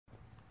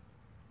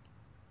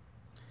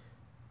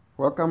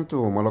Welcome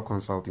to Molo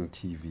Consulting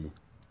TV.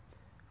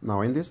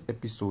 Now, in this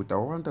episode, I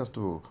want us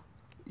to,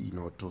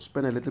 to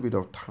spend a little bit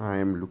of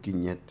time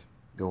looking at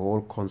the whole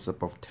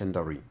concept of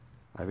tendering.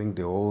 I think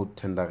the whole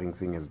tendering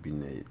thing has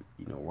been,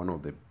 one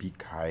of the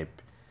big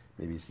hype,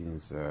 maybe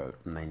since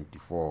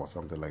 '94 or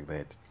something like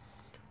that.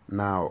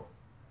 Now,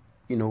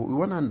 we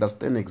want to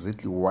understand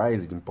exactly why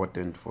is it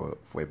important for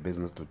a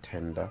business to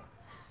tender,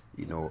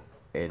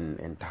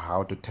 and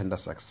how to tender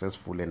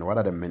successfully, and what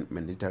are the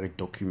mandatory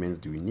documents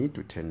do we need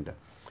to tender,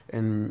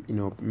 and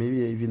maybe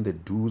even the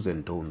do's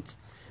and don'ts.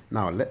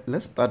 Now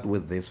let's start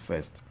with this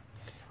first.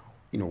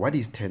 What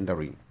is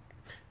tendering?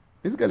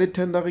 Basically,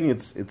 tendering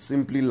it's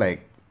simply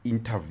like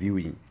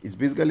interviewing. It's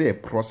basically a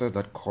process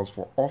that calls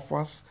for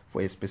offers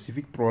for a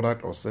specific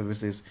product or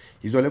services,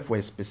 usually for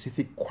a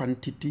specific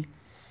quantity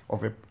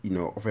of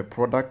a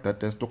product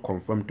that has to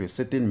conform to a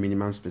certain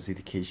minimum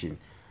specification,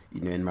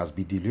 and must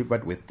be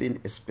delivered within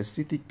a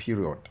specific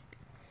period.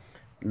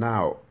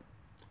 Now,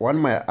 one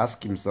might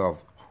ask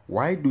himself,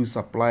 why do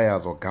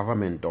suppliers or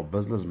government or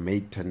business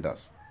make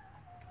tenders?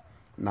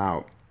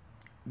 Now,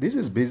 this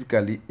is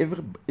basically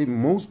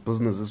most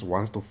businesses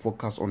wants to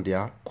focus on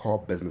their core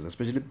business,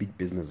 especially big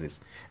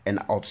businesses, and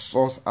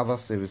outsource other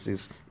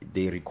services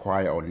they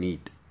require or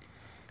need.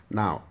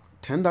 Now,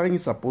 tendering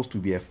is supposed to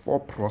be a full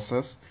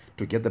process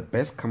to get the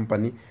best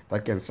company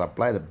that can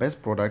supply the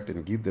best product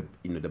and give the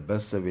the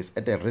best service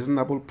at a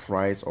reasonable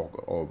price,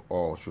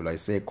 or should I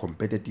say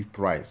competitive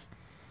price.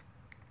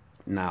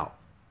 Now,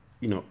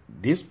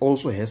 this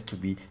also has to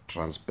be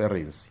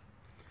transparency.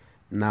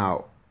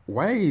 Now,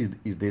 why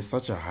is there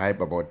such a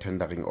hype about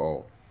tendering,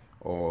 or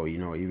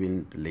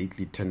even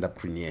lately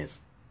tenderpreneurs?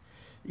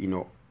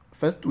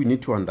 First we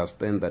need to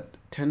understand that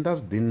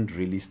tenders didn't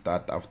really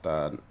start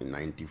after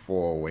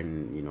 '94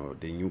 when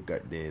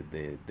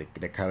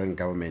the current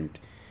government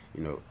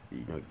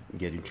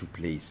get into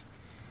place.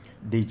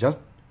 They just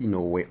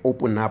were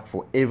open up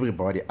for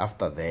everybody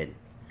after then.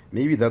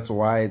 Maybe that's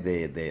why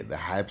the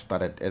hype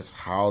started, as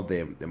how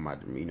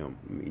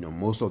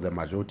most of the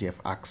majority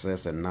have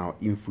access and now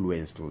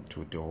influence to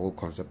the whole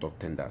concept of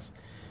tenders.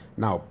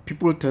 Now,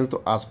 people tend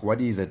to ask,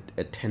 what is a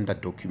tender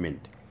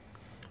document?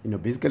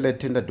 Basically, a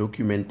tender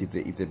document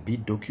it's a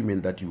bid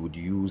document that you would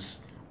use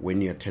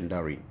when you're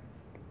tendering.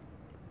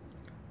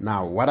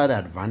 Now, what are the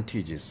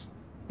advantages?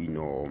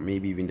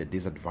 Maybe even the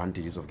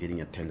disadvantages of getting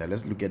a tender.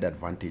 Let's look at the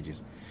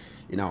advantages.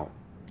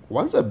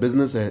 Once a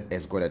business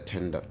has got a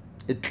tender,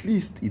 at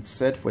least it's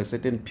set for a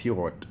certain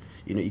period.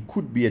 It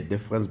could be a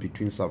difference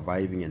between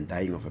surviving and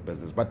dying of a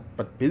business,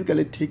 but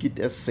basically take it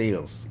as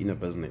sales in a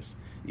business.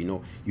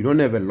 You don't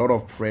have a lot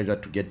of pressure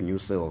to get new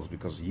sales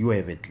because you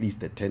have at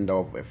least a tender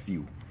of a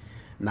few.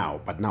 Now,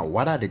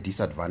 what are the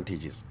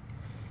disadvantages?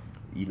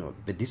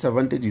 The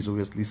disadvantage is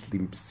obviously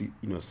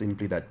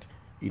simply that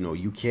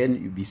you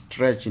can be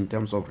stretched in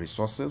terms of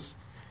resources.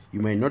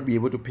 You may not be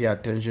able to pay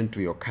attention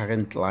to your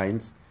current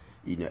clients,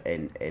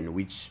 and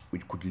which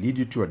could lead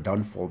you to a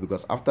downfall,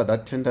 because after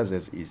that tender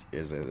is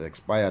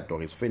expired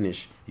or is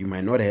finished, you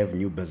might not have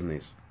new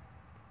business.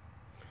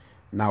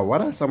 Now,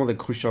 what are some of the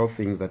crucial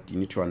things that you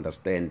need to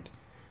understand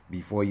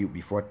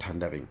before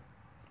tendering?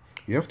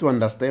 You have to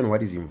understand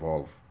what is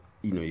involved.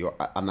 Your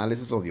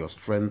analysis of your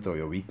strengths or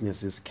your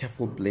weaknesses,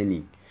 careful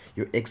planning,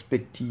 your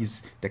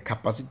expertise, the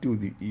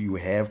capacity you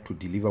have to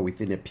deliver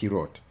within a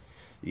period,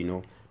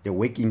 the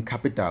working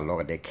capital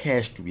or the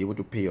cash to be able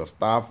to pay your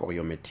staff or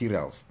your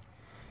materials.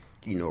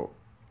 You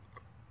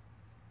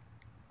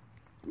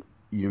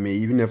may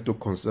even have to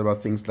consider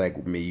things like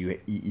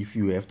if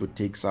you have to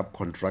take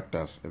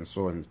subcontractors and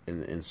so on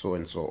and so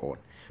on.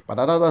 But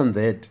other than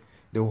that,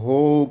 the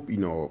whole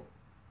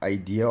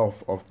idea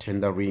of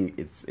tendering,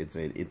 it's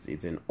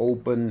an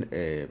open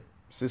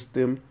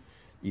system.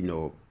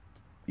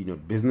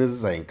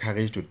 Businesses are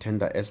encouraged to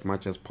tender as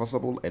much as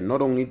possible, and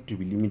not only to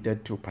be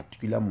limited to a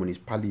particular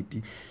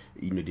municipality.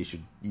 They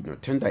should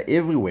tender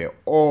everywhere,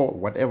 or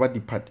whatever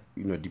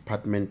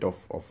department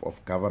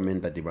of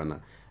government that they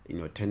wanna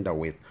tender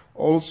with.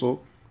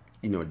 Also,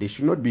 they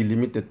should not be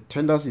limited.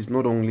 Tenders is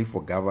not only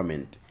for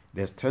government.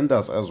 There's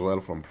tenders as well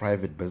from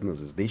private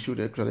businesses. They should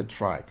actually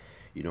try.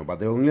 But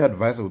the only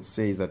advice I would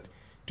say is that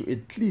to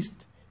at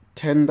least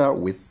tender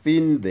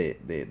within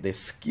the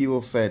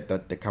skill set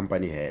that the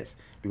company has,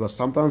 because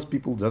sometimes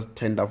people just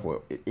tender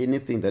for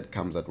anything that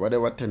comes at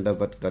whatever tenders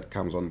that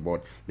comes on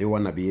board. They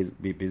want to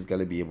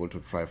basically be able to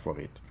try for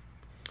it.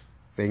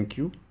 Thank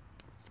you.